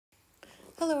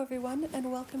Hello everyone,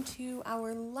 and welcome to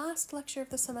our last lecture of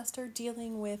the semester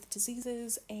dealing with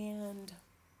diseases and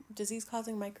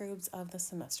disease-causing microbes of the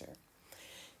semester.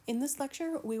 In this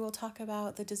lecture, we will talk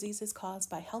about the diseases caused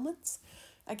by helminths.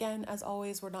 Again, as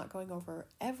always, we're not going over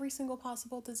every single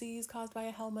possible disease caused by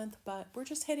a helminth, but we're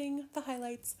just hitting the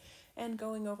highlights and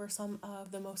going over some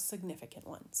of the most significant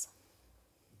ones.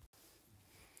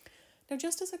 Now,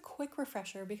 just as a quick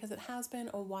refresher, because it has been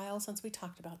a while since we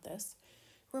talked about this,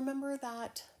 remember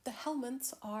that the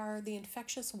helminths are the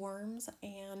infectious worms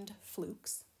and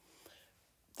flukes.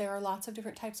 There are lots of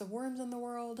different types of worms in the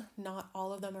world. Not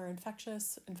all of them are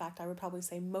infectious. In fact, I would probably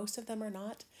say most of them are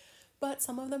not, but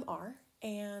some of them are,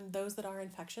 and those that are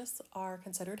infectious are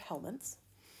considered helminths.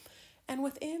 And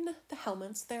within the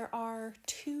helminths, there are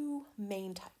two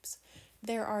main types.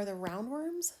 There are the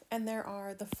roundworms and there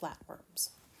are the flatworms.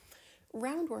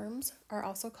 Roundworms are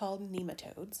also called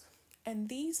nematodes. And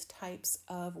these types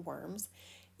of worms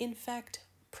infect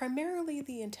primarily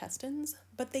the intestines,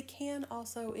 but they can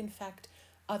also infect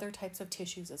other types of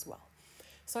tissues as well.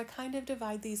 So I kind of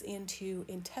divide these into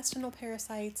intestinal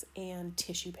parasites and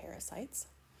tissue parasites.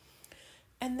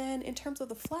 And then in terms of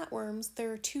the flatworms,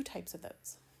 there are two types of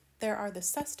those. There are the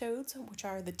cestodes, which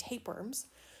are the tapeworms,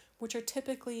 which are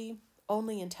typically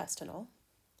only intestinal.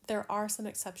 There are some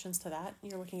exceptions to that.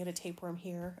 You're looking at a tapeworm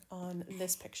here on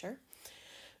this picture.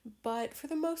 But for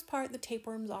the most part, the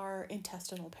tapeworms are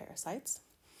intestinal parasites.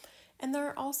 And there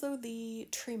are also the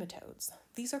trematodes.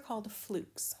 These are called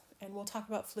flukes, and we'll talk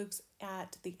about flukes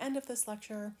at the end of this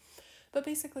lecture. But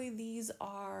basically, these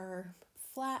are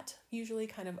flat, usually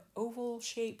kind of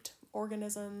oval-shaped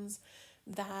organisms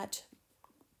that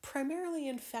primarily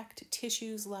infect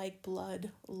tissues like blood,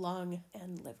 lung,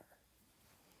 and liver.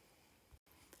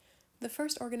 The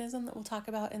first organism that we'll talk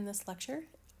about in this lecture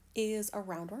is a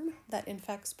roundworm that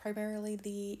infects primarily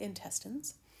the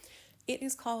intestines. It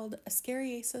is called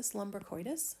Ascariasis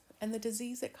lumbricoides, and the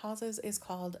disease it causes is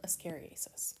called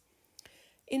ascariasis.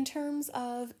 In terms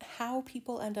of how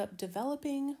people end up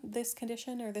developing this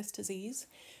condition or this disease,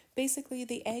 basically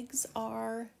the eggs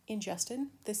are ingested.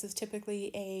 This is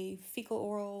typically a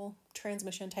fecal-oral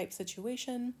transmission type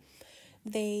situation.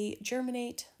 They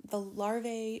germinate, the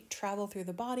larvae travel through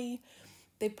the body,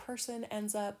 the person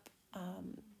ends up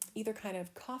either kind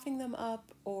of coughing them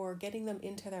up or getting them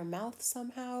into their mouth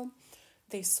somehow.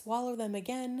 They swallow them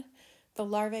again. The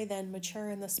larvae then mature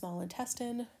in the small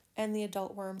intestine, and the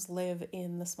adult worms live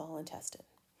in the small intestine.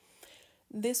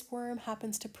 This worm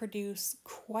happens to produce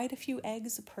quite a few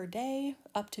eggs per day,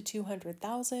 up to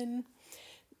 200,000.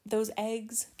 Those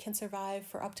eggs can survive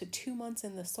for up to 2 months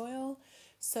in the soil,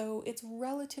 so it's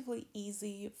relatively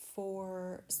easy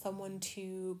for someone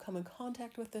to come in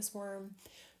contact with this worm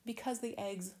because the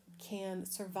eggs can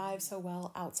survive so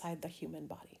well outside the human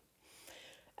body.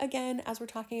 Again, as we're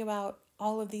talking about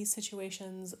all of these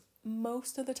situations,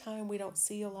 most of the time we don't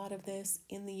see a lot of this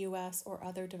in the US or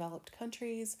other developed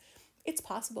countries. It's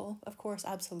possible, of course,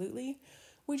 absolutely.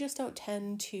 We just don't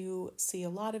tend to see a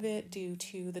lot of it due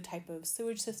to the type of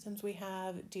sewage systems we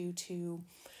have, due to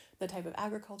the type of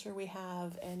agriculture we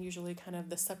have, and usually kind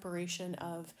of the separation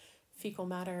of fecal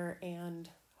matter and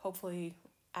hopefully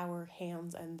our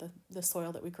hands and the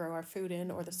soil that we grow our food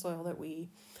in, or the soil that we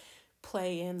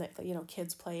play in, that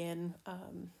kids play in,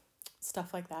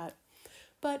 stuff like that.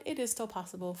 But it is still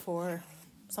possible for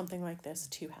something like this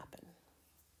to happen.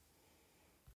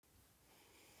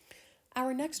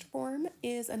 Our next worm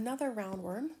is another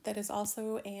roundworm that is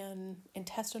also an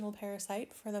intestinal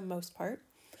parasite for the most part.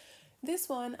 This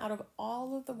one, out of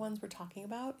all of the ones we're talking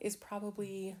about, is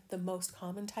probably the most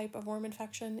common type of worm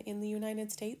infection in the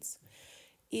United States.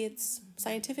 Its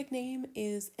scientific name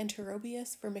is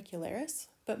Enterobius vermicularis,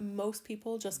 but most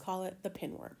people just call it the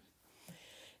pinworm.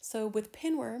 So with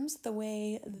pinworms, the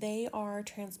way they are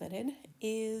transmitted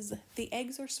is the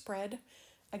eggs are spread,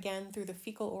 again, through the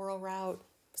fecal-oral route,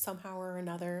 somehow or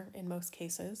another in most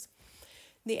cases.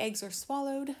 The eggs are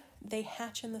swallowed, they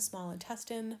hatch in the small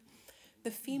intestine.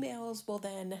 The females will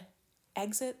then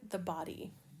exit the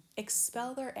body,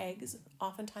 expel their eggs,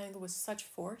 oftentimes with such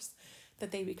force that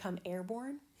they become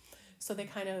airborne. So they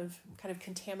kind of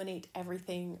contaminate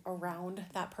everything around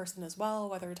that person as well,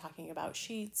 whether we're talking about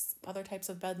sheets, other types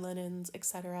of bed linens,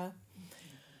 etc.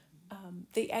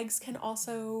 The eggs can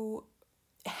also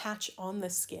hatch on the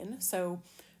skin. So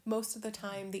most of the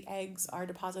time the eggs are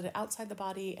deposited outside the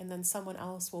body, and then someone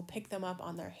else will pick them up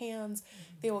on their hands,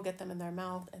 they will get them in their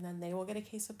mouth, and then they will get a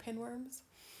case of pinworms.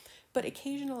 But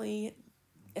occasionally,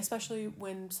 especially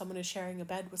when someone is sharing a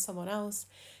bed with someone else,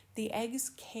 the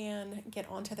eggs can get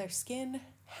onto their skin,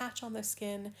 hatch on their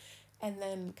skin, and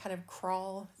then kind of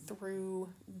crawl through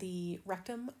the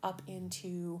rectum up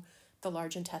into the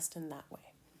large intestine that way.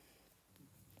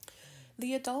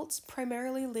 The adults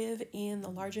primarily live in the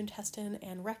large intestine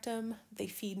and rectum. They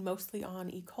feed mostly on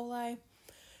E. coli.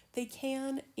 They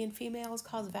can, in females,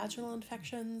 cause vaginal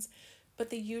infections, but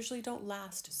they usually don't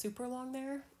last super long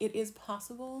there. It is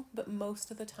possible, but most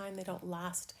of the time they don't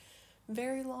last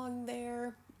very long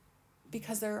there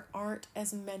because there aren't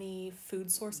as many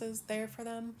food sources there for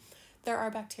them. There are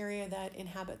bacteria that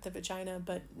inhabit the vagina,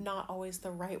 but not always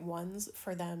the right ones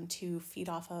for them to feed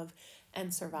off of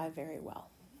and survive very well.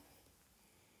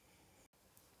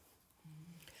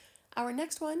 Our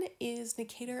next one is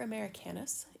Necator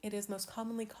americanus. It is most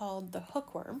commonly called the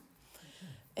hookworm.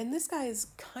 And this guy is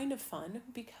kind of fun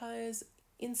because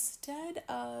instead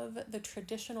of the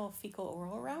traditional fecal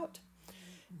oral route,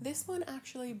 this one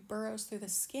actually burrows through the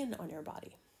skin on your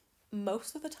body.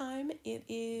 Most of the time it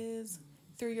is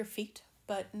through your feet,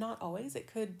 but not always.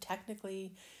 It could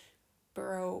technically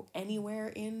burrow anywhere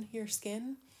in your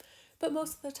skin, but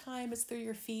most of the time it's through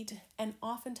your feet, and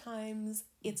oftentimes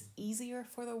it's easier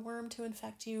for the worm to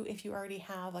infect you if you already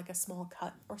have like a small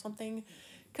cut or something,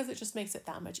 because it just makes it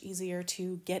that much easier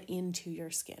to get into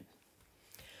your skin.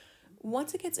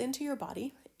 Once it gets into your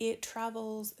body, it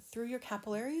travels through your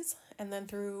capillaries and then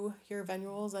through your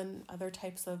venules and other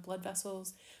types of blood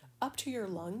vessels up to your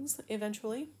lungs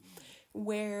eventually,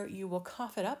 where you will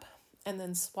cough it up and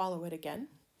then swallow it again.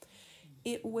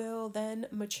 It will then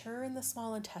mature in the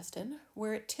small intestine,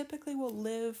 where it typically will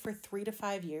live for 3 to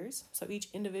 5 years. So each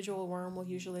individual worm will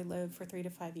usually live for 3 to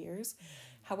 5 years.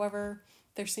 However,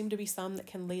 there seem to be some that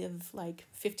can live like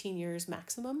 15 years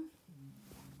maximum.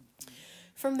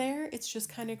 From there, it's just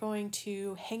kind of going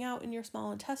to hang out in your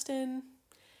small intestine,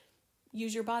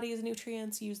 use your body's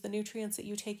nutrients, use the nutrients that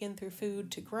you take in through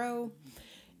food to grow.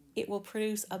 It will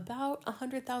produce about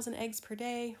 100,000 eggs per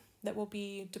day that will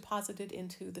be deposited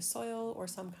into the soil or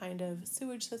some kind of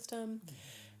sewage system,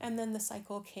 and then the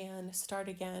cycle can start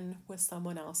again with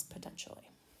someone else potentially.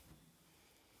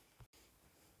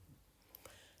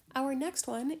 Our next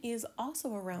one is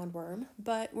also a roundworm,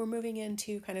 but we're moving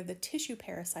into kind of the tissue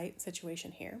parasite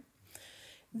situation here.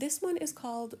 This one is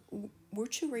called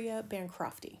Wucheria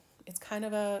bancrofti. It's kind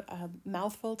of a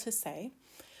mouthful to say,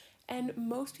 and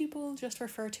most people just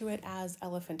refer to it as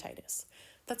elephantitis.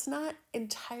 That's not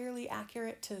entirely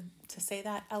accurate to say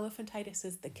that. Elephantitis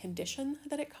is the condition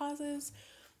that it causes,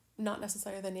 not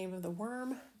necessarily the name of the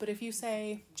worm, but if you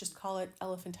say, just call it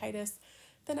elephantitis,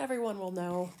 then everyone will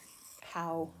know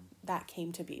how that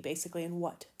came to be, basically, and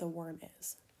what the worm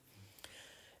is.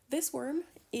 This worm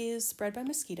is spread by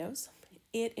mosquitoes.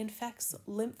 It infects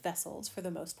lymph vessels for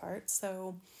the most part,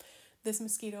 so this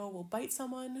mosquito will bite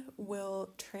someone,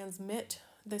 will transmit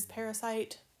this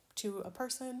parasite to a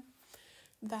person.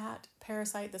 That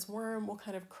parasite, this worm, will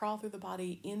kind of crawl through the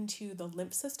body into the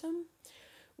lymph system,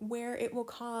 where it will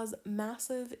cause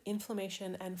massive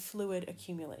inflammation and fluid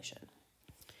accumulation.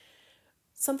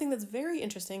 Something that's very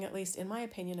interesting, at least in my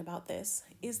opinion, about this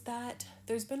is that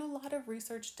there's been a lot of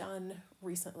research done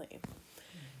recently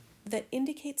that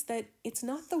indicates that it's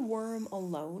not the worm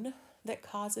alone that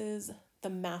causes the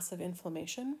massive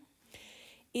inflammation.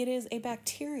 It is a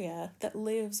bacteria that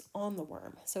lives on the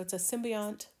worm. So it's a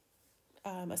symbiotic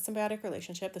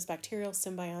relationship, this bacterial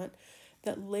symbiont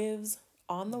that lives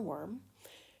on the worm,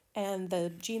 and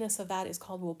the genus of that is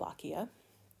called Wolbachia.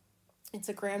 It's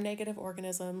a gram-negative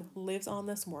organism, lives on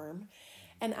this worm,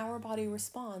 and our body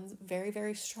responds very,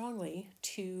 very strongly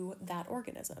to that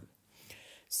organism.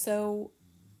 So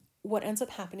what ends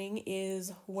up happening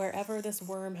is wherever this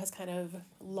worm has kind of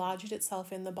lodged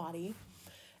itself in the body,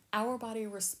 our body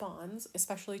responds,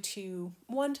 especially to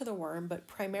the worm, but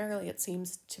primarily it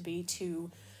seems to be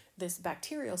to this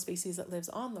bacterial species that lives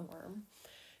on the worm,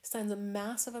 sends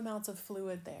massive amounts of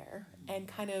fluid there and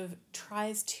kind of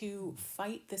tries to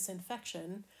fight this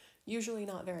infection, usually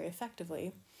not very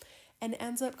effectively, and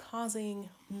ends up causing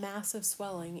massive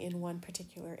swelling in one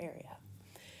particular area.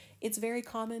 It's very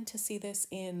common to see this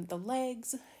in the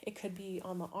legs, it could be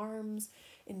on the arms,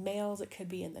 in males it could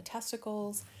be in the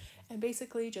testicles, and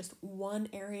basically just one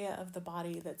area of the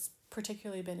body that's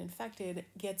particularly been infected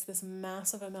gets this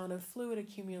massive amount of fluid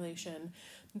accumulation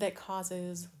that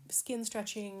causes skin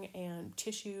stretching and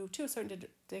tissue, to a certain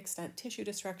extent, tissue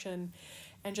destruction,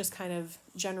 and just kind of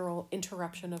general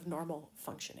interruption of normal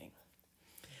functioning.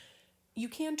 You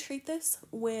can treat this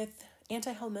with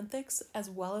anti-helminthics as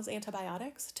well as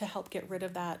antibiotics to help get rid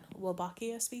of that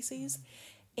Wolbachia species.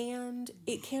 And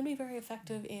it can be very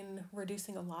effective in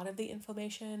reducing a lot of the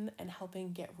inflammation and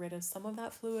helping get rid of some of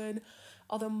that fluid.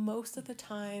 Although most of the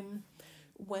time,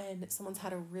 when someone's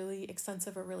had a really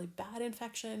extensive or really bad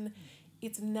infection,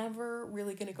 it's never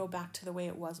really going to go back to the way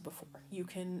it was before. You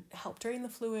can help drain the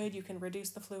fluid, you can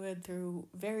reduce the fluid through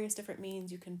various different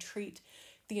means, you can treat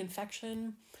the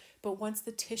infection, but once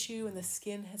the tissue and the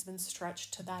skin has been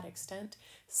stretched to that extent,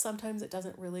 sometimes it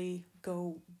doesn't really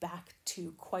go back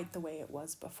to quite the way it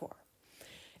was before.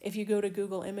 If you go to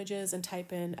Google Images and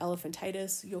type in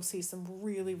elephantitis, you'll see some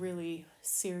really, really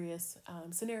serious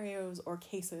scenarios or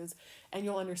cases, and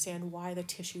you'll understand why the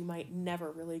tissue might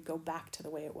never really go back to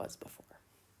the way it was before.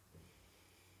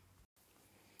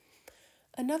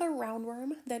 Another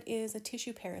roundworm that is a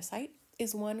tissue parasite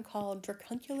is one called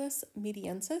Dracunculus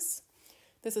mediensis.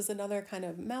 This is another kind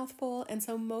of mouthful, and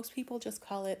so most people just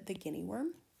call it the guinea worm.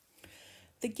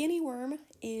 The guinea worm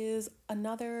is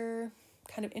another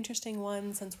kind of interesting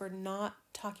one, since we're not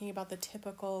talking about the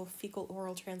typical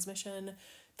fecal-oral transmission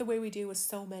the way we do with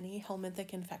so many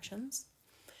helminthic infections.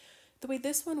 The way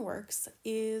this one works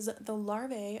is the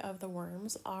larvae of the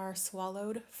worms are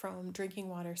swallowed from drinking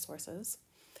water sources.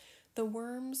 The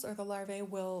worms or the larvae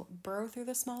will burrow through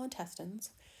the small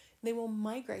intestines. They will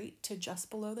migrate to just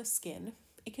below the skin.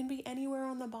 It can be anywhere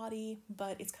on the body,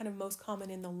 but it's kind of most common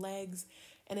in the legs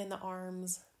and in the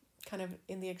arms, kind of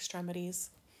in the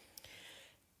extremities.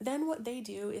 Then what they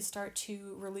do is start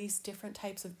to release different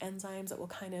types of enzymes that will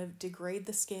kind of degrade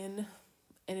the skin.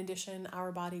 In addition,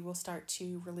 our body will start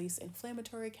to release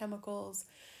inflammatory chemicals.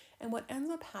 And what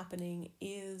ends up happening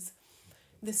is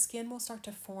the skin will start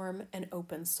to form an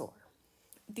open sore.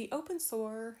 The open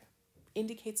sore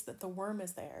indicates that the worm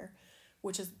is there,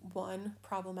 which is one,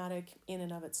 problematic in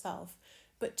and of itself,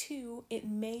 but two, it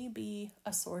may be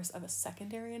a source of a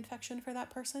secondary infection for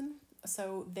that person.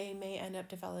 So they may end up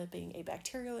developing a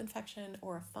bacterial infection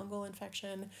or a fungal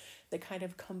infection that kind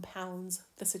of compounds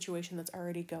the situation that's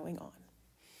already going on.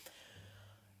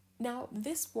 Now,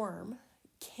 this worm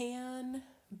can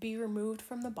be removed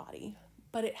from the body,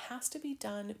 but it has to be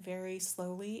done very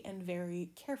slowly and very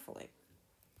carefully.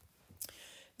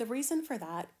 The reason for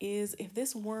that is if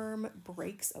this worm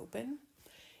breaks open,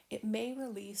 it may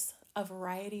release a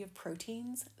variety of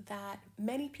proteins that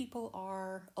many people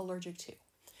are allergic to.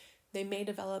 They may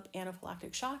develop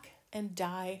anaphylactic shock and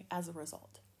die as a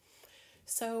result.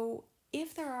 So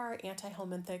if there are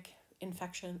anti-helminthic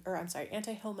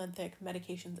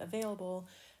medications available,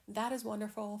 that is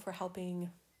wonderful for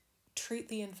helping treat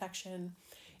the infection.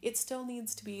 It still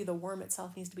needs to be, the worm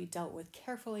itself needs to be dealt with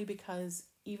carefully, because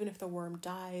even if the worm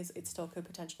dies, it still could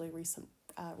potentially release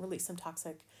some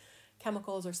toxic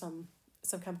chemicals or some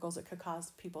chemicals that could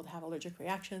cause people to have allergic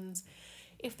reactions.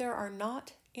 If there are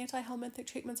not anti-helminthic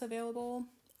treatments available,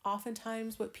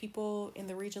 oftentimes what people in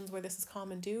the regions where this is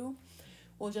common do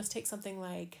will just take something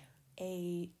like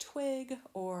a twig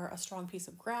or a strong piece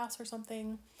of grass or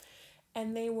something,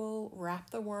 and they will wrap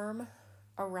the worm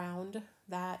around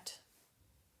that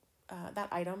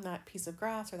item, that piece of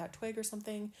grass or that twig or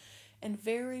something, and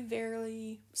very,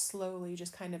 very slowly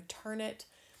just kind of turn it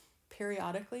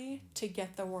periodically to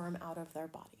get the worm out of their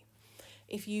body.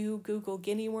 If you Google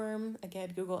guinea worm,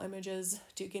 again, Google Images,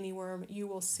 do guinea worm, you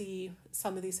will see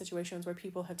some of these situations where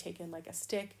people have taken like a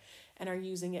stick and are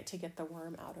using it to get the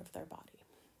worm out of their body.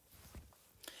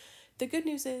 The good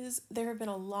news is there have been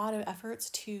a lot of efforts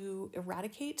to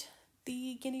eradicate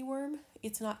the guinea worm.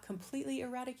 It's not completely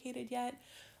eradicated yet,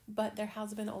 but there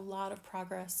has been a lot of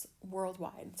progress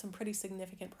worldwide, some pretty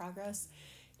significant progress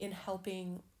in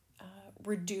helping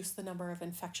reduce the number of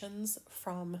infections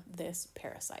from this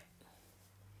parasite.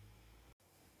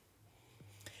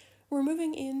 We're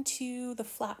moving into the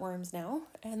flatworms now,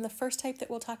 and the first type that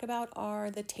we'll talk about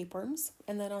are the tapeworms,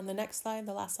 and then on the next slide,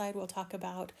 the last slide, we'll talk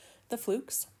about the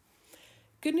flukes.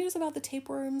 Good news about the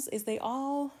tapeworms is they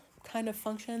all kind of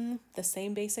function the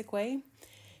same basic way.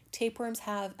 Tapeworms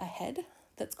have a head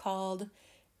that's called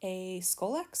a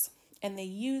scolex, and they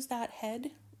use that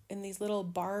head and these little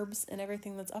barbs and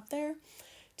everything that's up there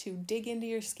to dig into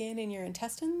your skin and your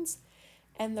intestines,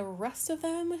 and the rest of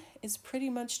them is pretty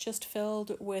much just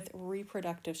filled with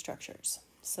reproductive structures.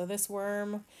 So this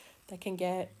worm that can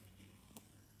get,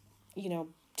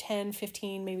 10,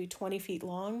 15, maybe 20 feet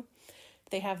long,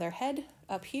 they have their head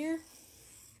up here,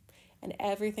 and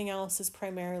everything else is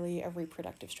primarily a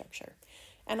reproductive structure.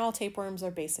 And all tapeworms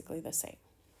are basically the same.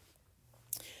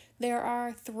 There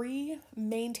are 3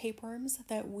 main tapeworms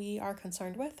that we are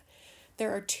concerned with.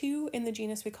 There are 2 in the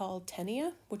genus we call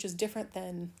Taenia, which is different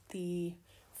than the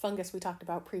fungus we talked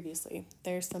about previously.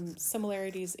 There's some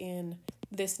similarities in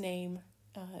this name,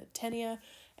 Taenia,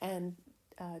 and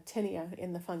Tinea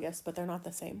in the fungus, but they're not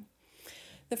the same.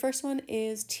 The first one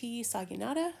is T.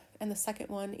 saginata, and the second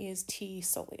one is T.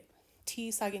 solea. T.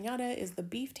 saginata is the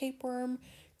beef tapeworm,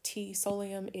 T.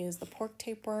 solium is the pork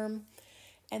tapeworm,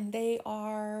 and they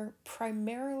are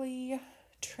primarily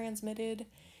transmitted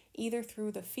either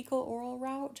through the fecal oral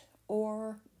route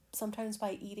or sometimes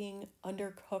by eating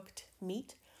undercooked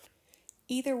meat.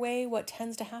 Either way, what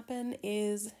tends to happen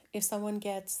is if someone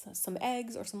gets some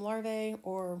eggs or some larvae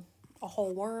or a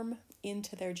whole worm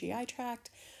into their GI tract,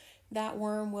 that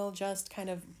worm will just kind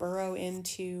of burrow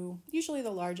into usually the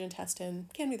large intestine,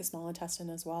 can be the small intestine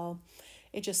as well.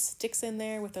 It just sticks in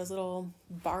there with those little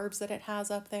barbs that it has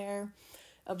up there,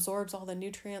 absorbs all the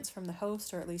nutrients from the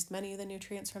host, or at least many of the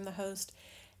nutrients from the host,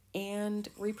 and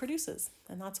reproduces.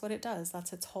 And that's what it does.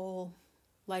 That's its whole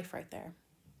life right there.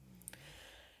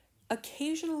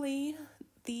 Occasionally,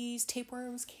 these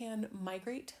tapeworms can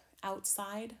migrate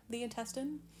outside the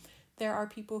intestine. There are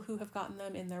people who have gotten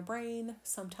them in their brain,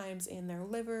 sometimes in their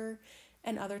liver,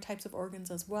 and other types of organs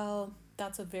as well.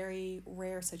 That's a very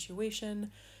rare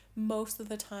situation. Most of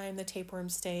the time, the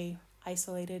tapeworms stay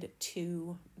isolated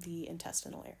to the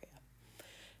intestinal area.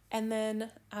 And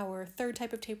then our third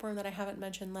type of tapeworm that I haven't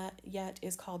mentioned yet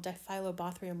is called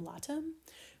Diphyllobothrium latum,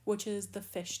 which is the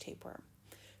fish tapeworm.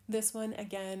 This one,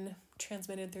 again,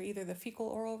 transmitted through either the fecal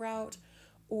oral route,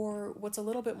 or what's a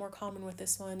little bit more common with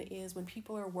this one is when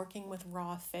people are working with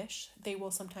raw fish, they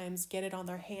will sometimes get it on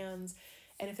their hands,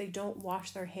 and if they don't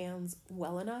wash their hands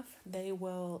well enough, they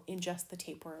will ingest the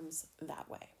tapeworms that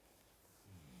way.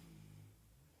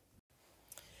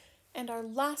 And our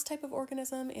last type of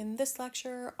organism in this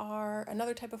lecture are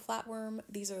another type of flatworm.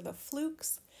 These are the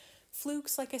flukes.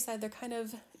 Flukes, like I said, they're kind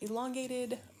of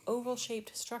elongated,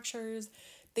 oval-shaped structures.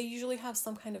 They usually have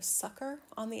some kind of sucker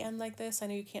on the end like this. I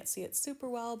know you can't see it super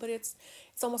well, but it's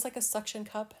almost like a suction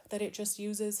cup that it just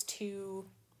uses to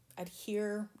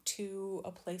adhere to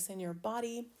a place in your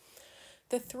body.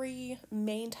 The three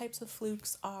main types of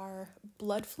flukes are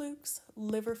blood flukes,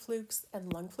 liver flukes,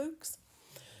 and lung flukes.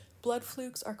 Blood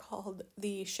flukes are called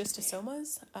the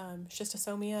schistosomas.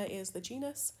 Schistosomia is the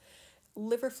genus.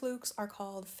 Liver flukes are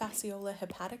called Fasciola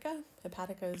hepatica.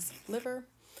 Hepatica is liver.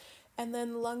 And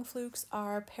then lung flukes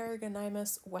are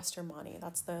Paragonimus westermanni.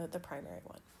 That's the primary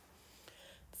one.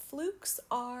 Flukes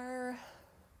are,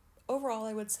 overall,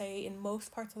 I would say, in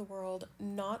most parts of the world,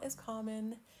 not as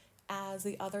common as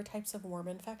the other types of worm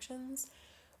infections.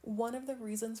 One of the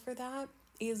reasons for that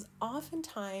is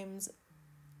oftentimes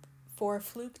for a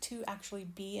fluke to actually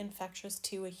be infectious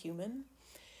to a human,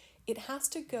 it has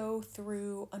to go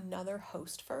through another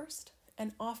host first,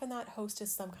 and often that host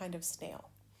is some kind of snail.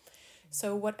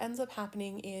 So what ends up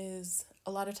happening is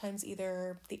a lot of times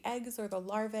either the eggs or the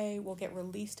larvae will get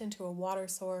released into a water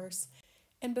source,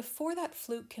 and before that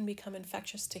fluke can become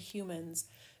infectious to humans,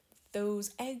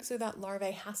 those eggs or that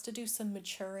larvae has to do some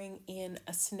maturing in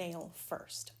a snail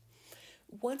first.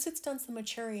 Once it's done some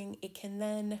maturing, it can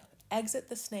then exit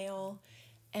the snail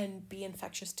and be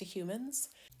infectious to humans.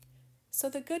 So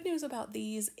the good news about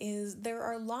these is there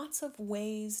are lots of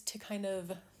ways to kind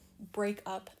of break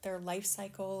up their life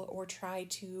cycle or try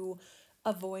to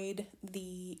avoid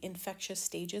the infectious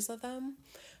stages of them.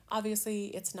 Obviously,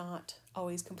 it's not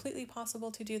always completely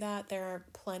possible to do that. There are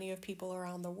plenty of people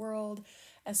around the world,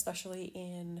 especially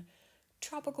in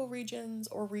tropical regions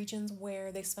or regions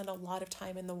where they spend a lot of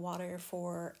time in the water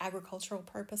for agricultural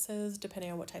purposes,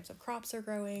 depending on what types of crops they're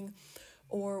growing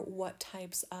or what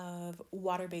types of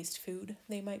water-based food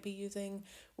they might be using,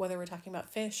 whether we're talking about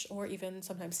fish or even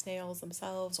sometimes snails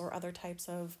themselves or other types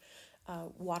of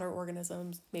water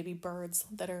organisms, maybe birds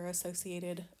that are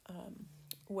associated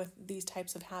with these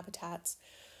types of habitats.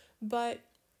 But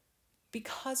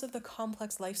because of the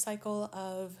complex life cycle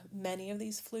of many of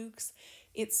these flukes,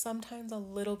 it's sometimes a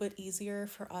little bit easier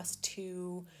for us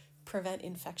to prevent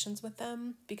infections with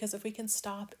them, because if we can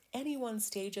stop any one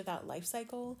stage of that life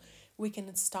cycle, we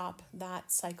can stop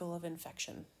that cycle of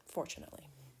infection, fortunately.